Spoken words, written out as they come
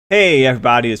Hey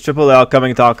everybody, it's Tripl-L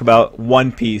coming to talk about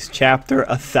One Piece Chapter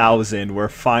 1000. We're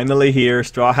finally here,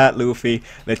 Straw Hat Luffy.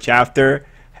 The chapter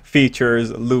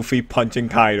features Luffy punching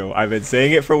Kaido. I've been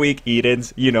saying it for a week,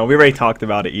 Edens. You know, we already talked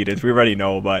about it, Edens. We already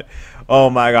know, but oh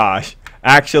my gosh,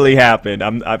 actually happened.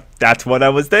 That's what I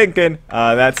was thinking.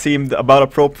 That seemed about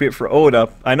appropriate for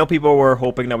Oda. I know people were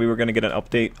hoping that we were going to get an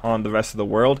update on the rest of the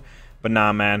world, but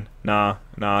nah, man. Nah,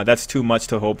 that's too much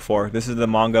to hope for. This is the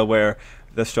manga where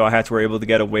the Straw Hats were able to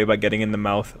get away by getting in the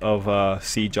mouth of a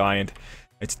sea giant.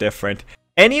 It's different.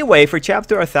 Anyway, for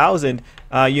chapter 1000,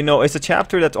 you know, it's a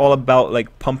chapter that's all about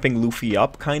like pumping Luffy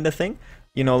up kind of thing.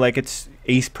 You know, like it's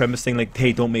Ace premising like,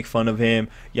 hey, don't make fun of him.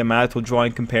 Yamato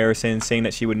drawing comparisons, saying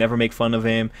that she would never make fun of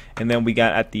him. And then we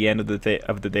got at the end of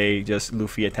the day just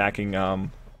Luffy attacking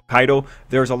Kaido.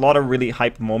 There's a lot of really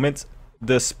hype moments.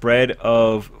 The spread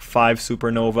of 5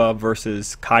 Supernova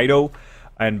versus Kaido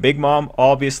and Big Mom,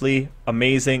 obviously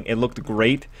amazing. It looked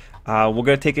great. We're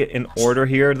gonna take it in order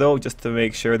here though, just to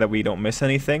make sure that we don't miss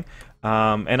anything.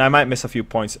 And I might miss a few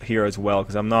points here as well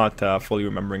because I'm not fully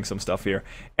remembering some stuff here.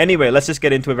 Anyway, let's just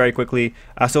get into it very quickly.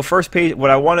 So first page, what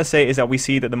I want to say is that we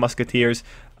see that the Musketeers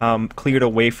cleared a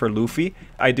way for Luffy.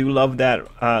 I do love that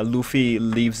Luffy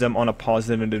leaves them on a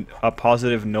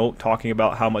positive note, talking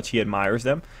about how much he admires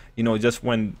them. You know, just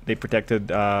when they protected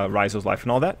Raizo's life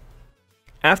and all that.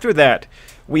 After that,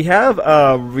 we have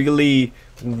a really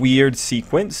weird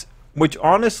sequence, which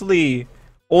honestly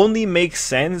only makes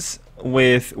sense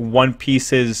with One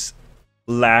Piece's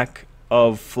lack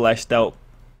of fleshed out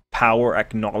power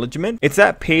acknowledgement. It's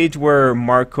that page where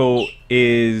Marco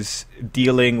is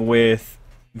dealing with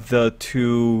the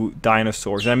 2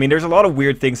 dinosaurs. I mean, there's a lot of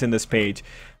weird things in this page.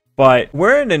 But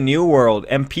we're in a new world,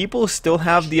 and people still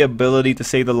have the ability to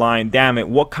say the line, damn it,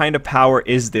 what kind of power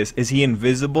is this? Is he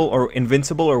invisible or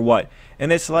invincible or what?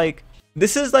 And it's like,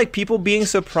 this is like people being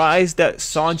surprised that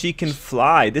Sanji can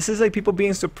fly. This is like people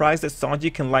being surprised that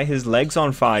Sanji can light his legs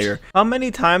on fire. How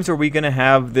many times are we going to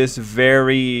have this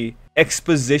very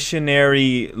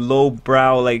expositionary,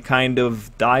 lowbrow, like kind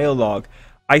of dialogue?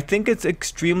 I think it's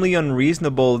extremely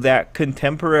unreasonable that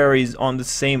contemporaries on the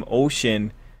same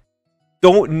ocean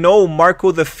don't know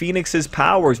Marco the Phoenix's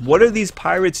powers. What are these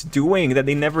pirates doing that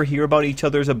they never hear about each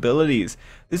other's abilities?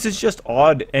 This is just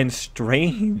odd and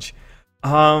strange.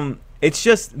 It's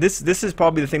just this is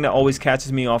probably the thing that always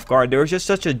catches me off guard. There's just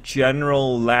such a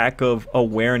general lack of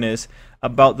awareness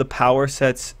about the power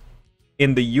sets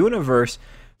in the universe,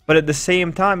 but at the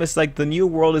same time it's like the new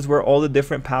world is where all the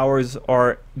different powers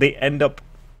are, they end up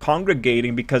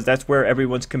congregating because that's where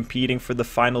everyone's competing for the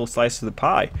final slice of the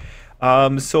pie.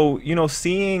 So, you know,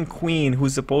 seeing Queen,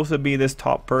 who's supposed to be this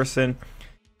top person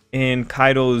in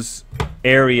Kaido's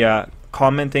area,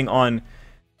 commenting on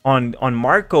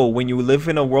Marco, when you live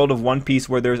in a world of One Piece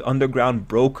where there's underground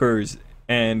brokers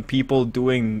and people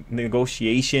doing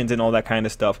negotiations and all that kind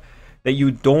of stuff, that you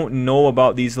don't know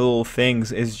about these little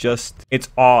things is just, it's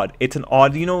odd. It's an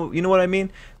odd, you know what I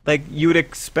mean? Like, you would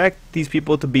expect these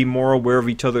people to be more aware of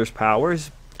each other's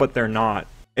powers, but they're not.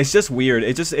 It's just weird.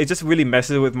 It just really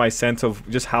messes with my sense of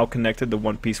just how connected the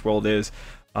One Piece world is.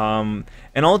 And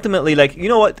ultimately, like, you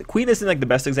know what? Queen isn't like the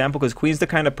best example because Queen's the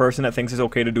kind of person that thinks it's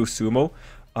okay to do sumo.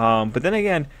 But then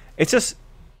again, it's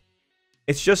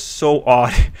just so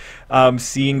odd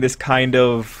seeing this kind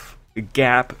of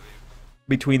gap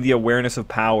between the awareness of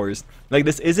powers. Like,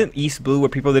 this isn't East Blue where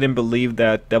people didn't believe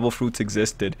that devil fruits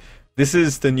existed. This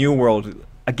is the new world.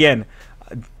 Again,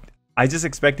 I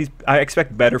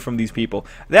expect better from these people.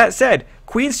 That said,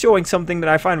 Queen's showing something that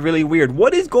I find really weird.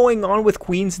 What is going on with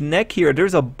Queen's neck here?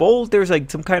 There's a bolt, there's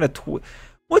like some kind of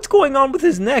what's going on with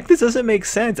his neck? This doesn't make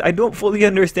sense. I don't fully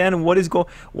understand what is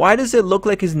why does it look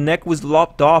like his neck was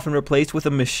lopped off and replaced with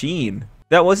a machine?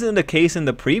 That wasn't the case in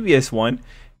the previous one.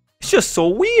 It's just so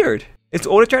weird. It's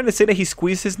Oda trying to say that he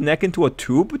squeezed his neck into a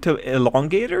tube to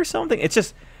elongate it or something. It's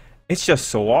just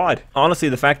so odd. Honestly,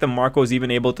 the fact that Marco is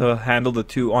even able to handle the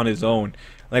 2 on his own,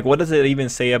 like, what does it even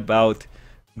say about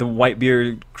the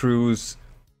Whitebeard crew's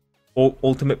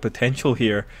ultimate potential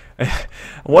here?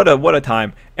 what a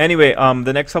time. Anyway,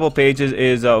 the next couple pages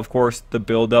is of course the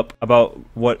build up about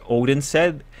what Odin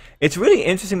said. It's really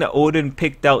interesting that Odin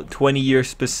picked out 20 years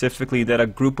specifically that a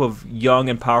group of young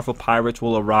and powerful pirates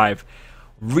will arrive.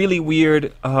 Really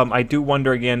weird. I do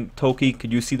wonder again, Toki,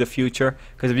 could you see the future?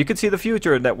 Because if you could see the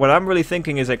future, that what I'm really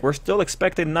thinking is like we're still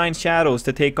expecting 9 shadows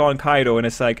to take on Kaido, and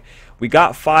it's like we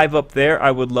got 5 up there. I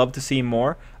would love to see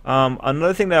more.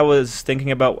 Another thing that I was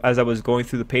thinking about as I was going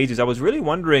through the pages, I was really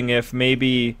wondering if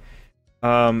maybe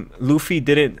Luffy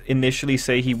didn't initially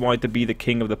say he wanted to be the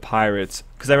king of the pirates,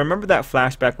 because I remember that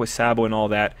flashback with Sabo and all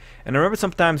that, and I remember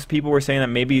sometimes people were saying that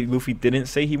maybe Luffy didn't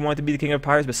say he wanted to be the king of the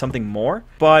pirates, but something more.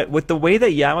 But with the way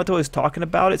that Yamato is talking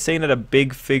about it, saying that a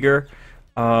big figure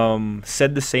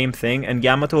said the same thing, and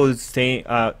Yamato is saying,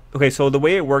 okay, so the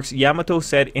way it works, Yamato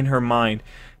said in her mind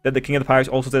that the king of the pirates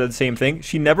also said the same thing.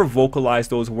 She never vocalized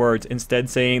those words,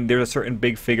 instead saying there's a certain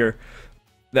big figure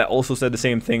that also said the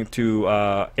same thing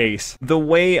to Ace. The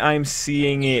way I'm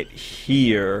seeing it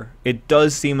here, it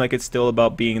does seem like it's still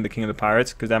about being the king of the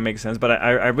pirates, because that makes sense, but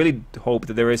I really hope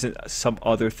that there isn't some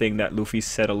other thing that Luffy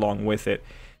said along with it.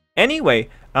 Anyway,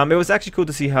 it was actually cool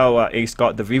to see how Ace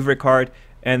got the Vivre card,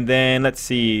 and then let's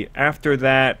see, after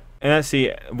that, and let's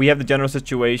see, we have the general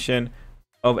situation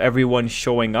of everyone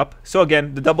showing up. So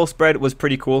again, the double spread was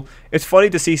pretty cool. It's funny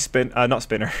to see not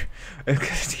Spinner,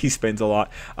 he spins a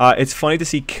lot. It's funny to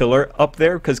see Killer up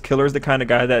there, because Killer is the kind of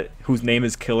guy whose name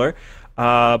is Killer.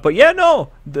 But yeah, no,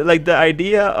 like the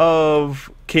idea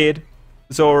of Kid,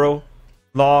 Zoro,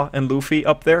 Law, and Luffy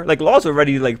up there. Like Law's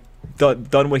already like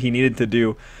done what he needed to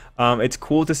do. It's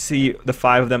cool to see the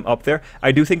 5 of them up there.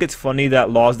 I do think it's funny that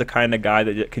Law's the kind of guy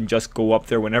that can just go up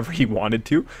there whenever he wanted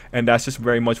to, and that's just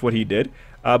very much what he did.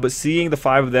 But seeing the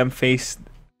 5 of them face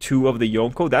 2 of the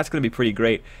Yonko, that's going to be pretty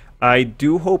great. I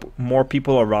do hope more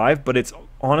people arrive, but it's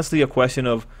honestly a question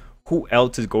of who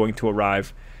else is going to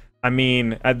arrive. I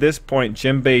mean, at this point,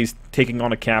 Jinbei's taking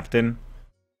on a captain.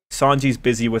 Sanji's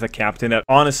busy with a captain that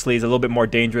honestly is a little bit more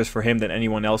dangerous for him than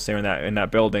anyone else there in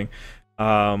that building.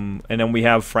 And then we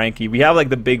have Frankie. We have like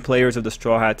the big players of the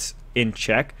Straw Hats in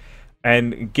check.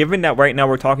 And given that right now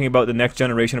we're talking about the next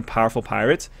generation of powerful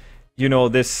pirates, you know,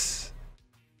 this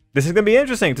is going to be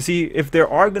interesting to see if there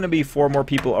are going to be 4 more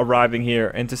people arriving here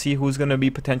and to see who's going to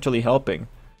be potentially helping.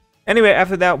 Anyway,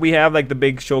 after that, we have like the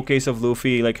big showcase of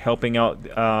Luffy like helping out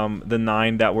the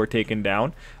 9 that were taken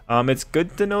down. It's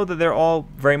good to know that they're all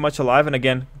very much alive, and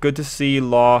again, good to see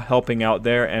Law helping out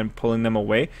there and pulling them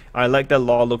away. I like that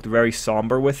Law looked very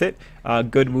somber with it.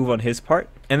 Good move on his part.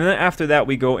 And then after that,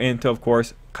 we go into, of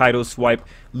course, Kaido's swipe.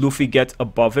 Luffy gets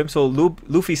above him, so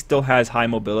Luffy still has high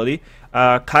mobility.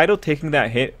 Kaido taking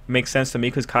that hit makes sense to me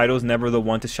because Kaido's never the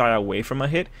one to shy away from a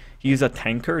hit. He's a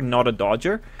tanker, not a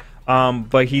dodger.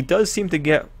 But he does seem to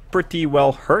get pretty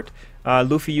well hurt.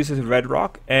 Luffy uses Red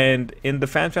Rock, and in the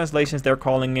fan translations they're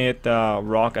calling it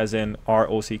Rock as in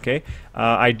R-O-C-K.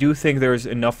 I do think there's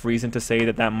enough reason to say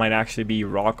that that might actually be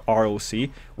Rock,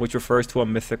 R-O-C, which refers to a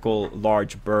mythical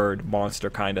large bird monster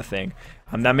kind of thing.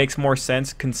 That makes more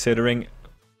sense considering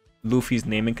Luffy's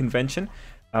naming convention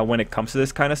when it comes to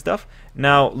this kind of stuff.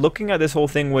 Now, looking at this whole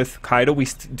thing with Kaido, we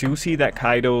do see that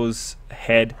Kaido's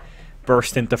head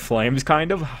burst into flames,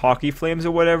 kind of hockey flames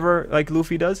or whatever, like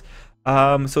Luffy does.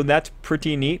 So that's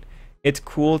pretty neat. It's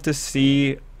cool to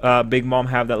see Big Mom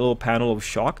have that little panel of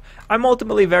shock. I'm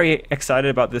ultimately very excited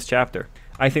about this chapter.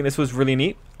 I think this was really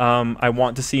neat. I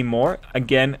want to see more.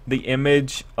 Again, the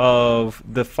image of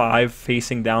the 5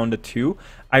 facing down the 2.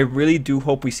 I really do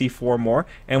hope we see 4 more.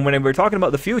 And when we're talking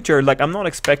about the future, like, I'm not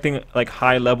expecting like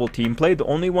high-level team play. The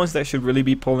only ones that should really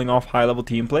be pulling off high-level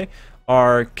team play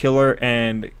are Killer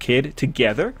and Kid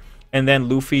together, and then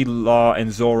Luffy, Law,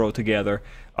 and Zoro together.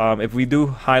 If we do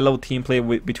high-level team play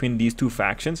between these 2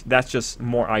 factions, that's just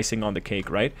more icing on the cake,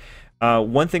 right?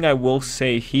 One thing I will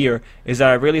say here is that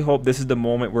I really hope this is the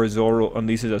moment where Zoro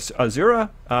unleashes Azura.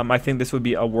 I think this would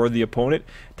be a worthy opponent.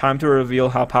 Time to reveal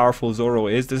how powerful Zoro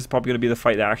is. This is probably going to be the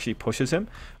fight that actually pushes him.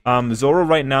 Zoro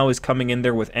right now is coming in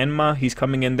there with Enma. He's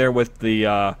coming in there with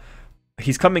the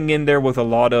he's coming in there with a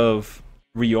lot of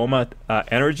Ryoma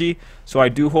energy, so I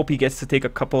do hope he gets to take a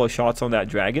couple of shots on that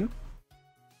dragon.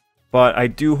 But I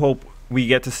do hope we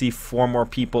get to see 4 more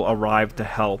people arrive to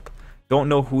help. Don't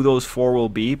know who those 4 will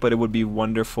be, but it would be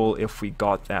wonderful if we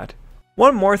got that.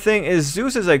 One more thing is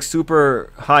Zeus is like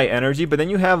super high energy, but then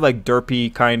you have like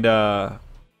derpy kind of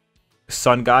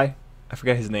sun guy. I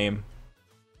forget his name.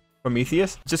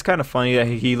 Prometheus. It's just kind of funny that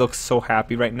he looks so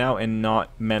happy right now and not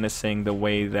menacing the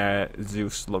way that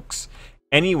Zeus looks.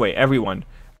 Anyway, everyone,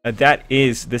 that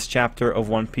is this chapter of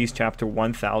One Piece, chapter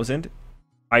 1000.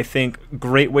 I think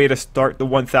great way to start the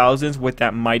 1000s with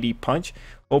that mighty punch.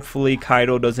 Hopefully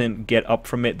Kaido doesn't get up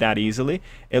from it that easily.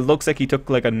 It looks like he took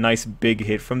like a nice big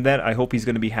hit from that. I hope he's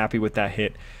going to be happy with that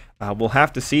hit. We'll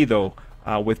have to see though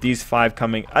with these 5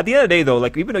 coming. At the end of the day though,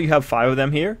 like even though you have 5 of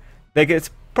them here, like it's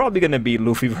probably going to be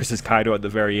Luffy versus Kaido at the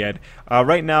very end.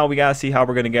 Right now we got to see how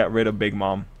we're going to get rid of Big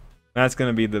Mom. That's going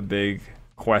to be the big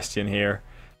question here.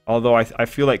 Although I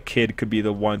feel like Kid could be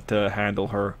the one to handle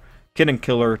her. Kid and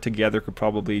Killer together could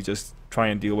probably just try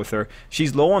and deal with her.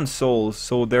 She's low on souls,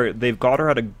 so they've got her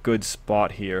at a good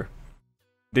spot here.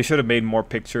 They should have made more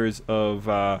pictures of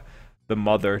the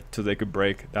mother so they could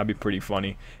break. That'd be pretty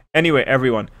funny. Anyway,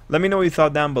 everyone, let me know what you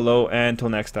thought down below, and until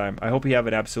next time, I hope you have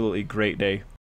an absolutely great day.